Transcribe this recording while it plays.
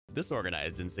This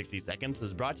Organized in 60 Seconds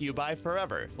is brought to you by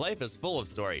Forever. Life is full of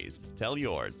stories. Tell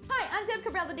yours. Hi, I'm Deb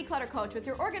Cabral, the Declutter Coach, with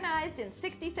your Organized in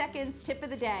 60 Seconds tip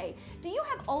of the day. Do you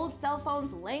have old cell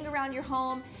phones laying around your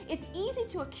home? It's easy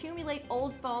to accumulate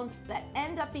old phones that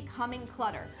end up becoming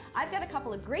clutter. I've got a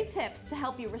couple of great tips to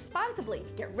help you responsibly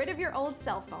get rid of your old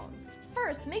cell phones.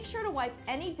 First, make sure to wipe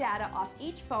any data off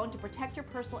each phone to protect your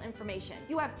personal information.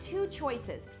 You have two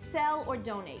choices, sell or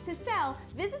donate. To sell,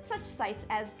 visit such sites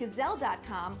as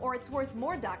Gazelle.com or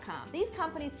It'sWorthMore.com. These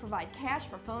companies provide cash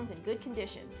for phones in good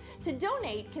condition. To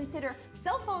donate, consider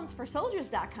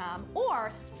CellPhonesForSoldiers.com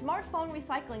or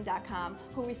SmartPhoneRecycling.com,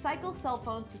 who recycle cell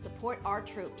phones to support our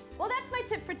troops. Well, that's my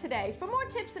tip for today. For more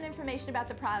tips and information about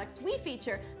the products we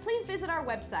feature, please visit our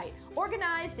website,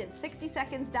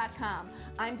 OrganizedIn60Seconds.com.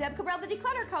 I'm Deb Cabral, the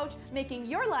Declutter Coach, making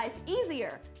your life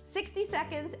easier, 60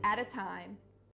 seconds at a time.